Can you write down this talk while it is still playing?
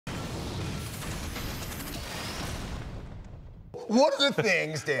one of the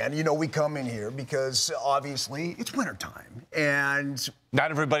things, Dan, you know, we come in here because obviously it's wintertime. And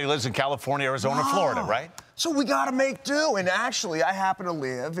not everybody lives in California, Arizona, Florida, right? So we got to make do. And actually, I happen to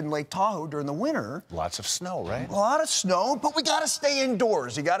live in Lake Tahoe during the winter. Lots of snow, right? A lot of snow, but we got to stay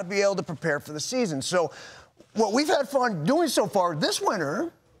indoors. You got to be able to prepare for the season. So what we've had fun doing so far this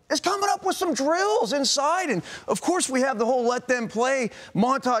winter is coming up with some drills inside. And, of course, we have the whole let them play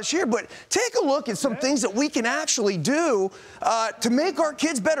montage here. But take a look at some things that we can actually do to make our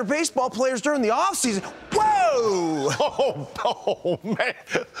kids better baseball players during the offseason. Whoa! Oh, man.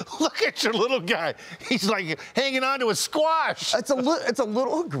 Look at your little guy. He's like hanging on to a squash. It's a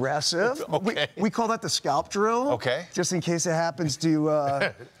little aggressive. Okay. We call that the scalp drill. Okay. Just in case it happens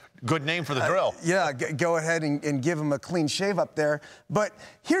to... Good name for the drill. Yeah, go ahead and give him a clean shave up there. But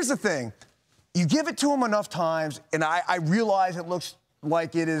here's the thing. You give it to him enough times, and I realize it looks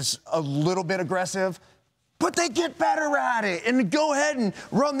like it is a little bit aggressive, but they get better at it. And go ahead and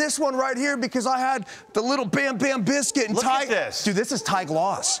run this one right here because I had the little Bam Bam Biscuit and Look Ty. at this. Dude, this is Ty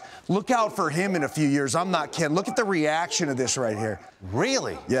Gloss. Look out for him in a few years. I'm not kidding. Look at the reaction of this right here.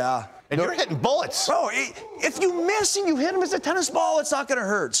 Really? Yeah. And you're hitting bullets. Oh, if you miss and you hit him as a tennis ball, it's not going to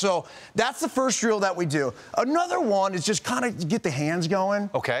hurt. So that's the first drill that we do. Another one is just kind of get the hands going.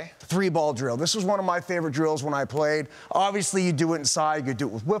 Okay. 3-ball drill. This was one of my favorite drills when I played. Obviously, you do it inside. You could do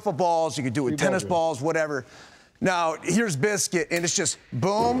it with wiffle balls. You could do it with tennis balls, whatever. Now, here's Biscuit, and it's just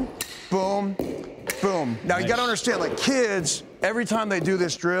boom, boom, boom. Now, you got to understand, like kids, every time they do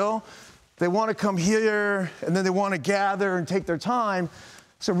this drill, they want to come here, and then they want to gather and take their time.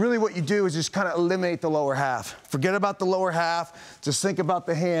 So really what you do is just kind of eliminate the lower half. Forget about the lower half. Just think about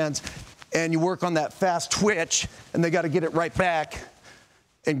the hands, and you work on that fast twitch, and they got to get it right back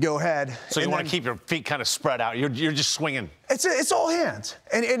and go ahead. So you want to keep your feet kind of spread out. You're just swinging. It's all hands.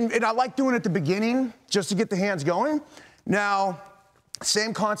 And I like doing it at the beginning just to get the hands going. Now,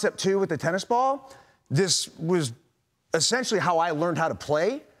 same concept, too, with the tennis ball. This was essentially how I learned how to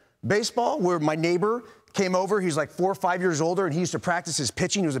play baseball, where my neighbor came over. He's like 4 or 5 years older, and he used to practice his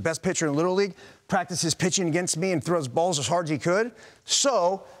pitching. He was the best pitcher in Little League. Practice his pitching against me and throws balls as hard as he could.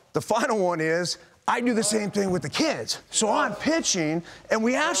 So the final one is I do the same thing with the kids. So I'm pitching, and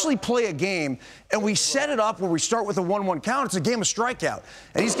we actually play a game, and we set it up where we start with a 1-1 count. It's a game of strikeout,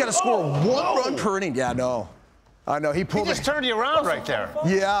 and he's got to score 1 run per inning. Yeah, I know. He just turned you around right there.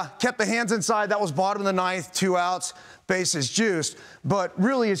 Yeah, kept the hands inside. That was bottom of the 9th, 2 outs, bases juiced. But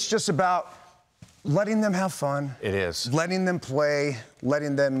really, it's just about letting them have fun. It is. Letting them play,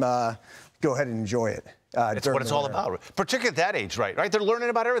 letting them go ahead and enjoy it. It's what it's all about, particularly at that age, right? They're learning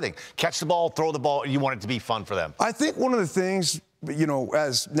about everything. Catch the ball, throw the ball. You want it to be fun for them. I think one of the things, you know,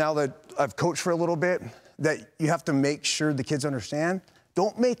 as now that I've coached for a little bit, that you have to make sure the kids understand,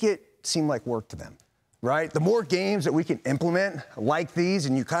 don't make it seem like work to them, right? The more games that we can implement like these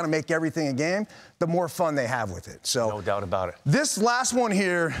and you kind of make everything a game, the more fun they have with it. So no doubt about it. This last one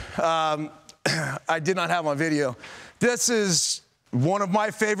here, I did not have on video. This is one of my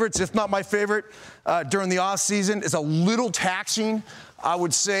favorites, if not my favorite, during the off season. It's a little taxing, I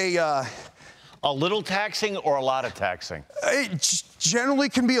would say. A little taxing or a lot of taxing? It generally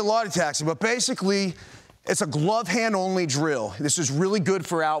can be a lot of taxing, but basically, it's a glove hand only drill. This is really good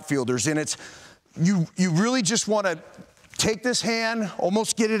for outfielders, and it's you really just want to take this hand,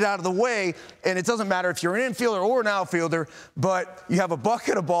 almost get it out of the way, and it doesn't matter if you're an infielder or an outfielder, but you have a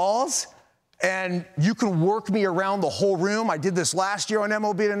bucket of balls, and you can work me around the whole room. I did this last year on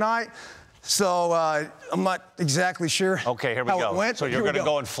MLB Tonight, so I'm not exactly sure Okay, here we how go. it went. So you're going to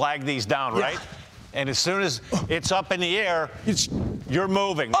go and flag these down, right? And as soon as it's up in the air, you're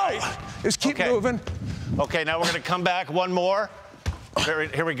moving, right? Just keep moving. Okay, now we're going to come back one more.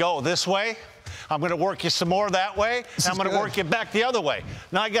 Here we go, this way. I'm going to work you some more that way, and I'm going to work you back the other way.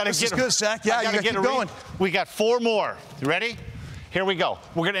 Now I got to get... This is good, Zach. Yeah, you got to keep going. We got 4 more. You ready? Here we go.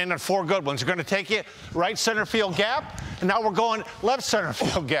 We're going to end on 4 good ones. We're going to take you right center field gap, and now we're going left center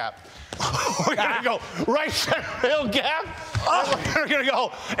field gap. We're going to go right center field gap, and we're going to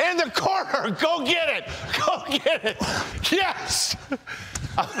go in the corner. Go get it. Go get it. Yes.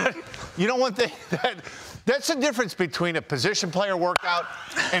 You know one thing? That's the difference between a position player workout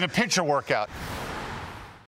and a pitcher workout.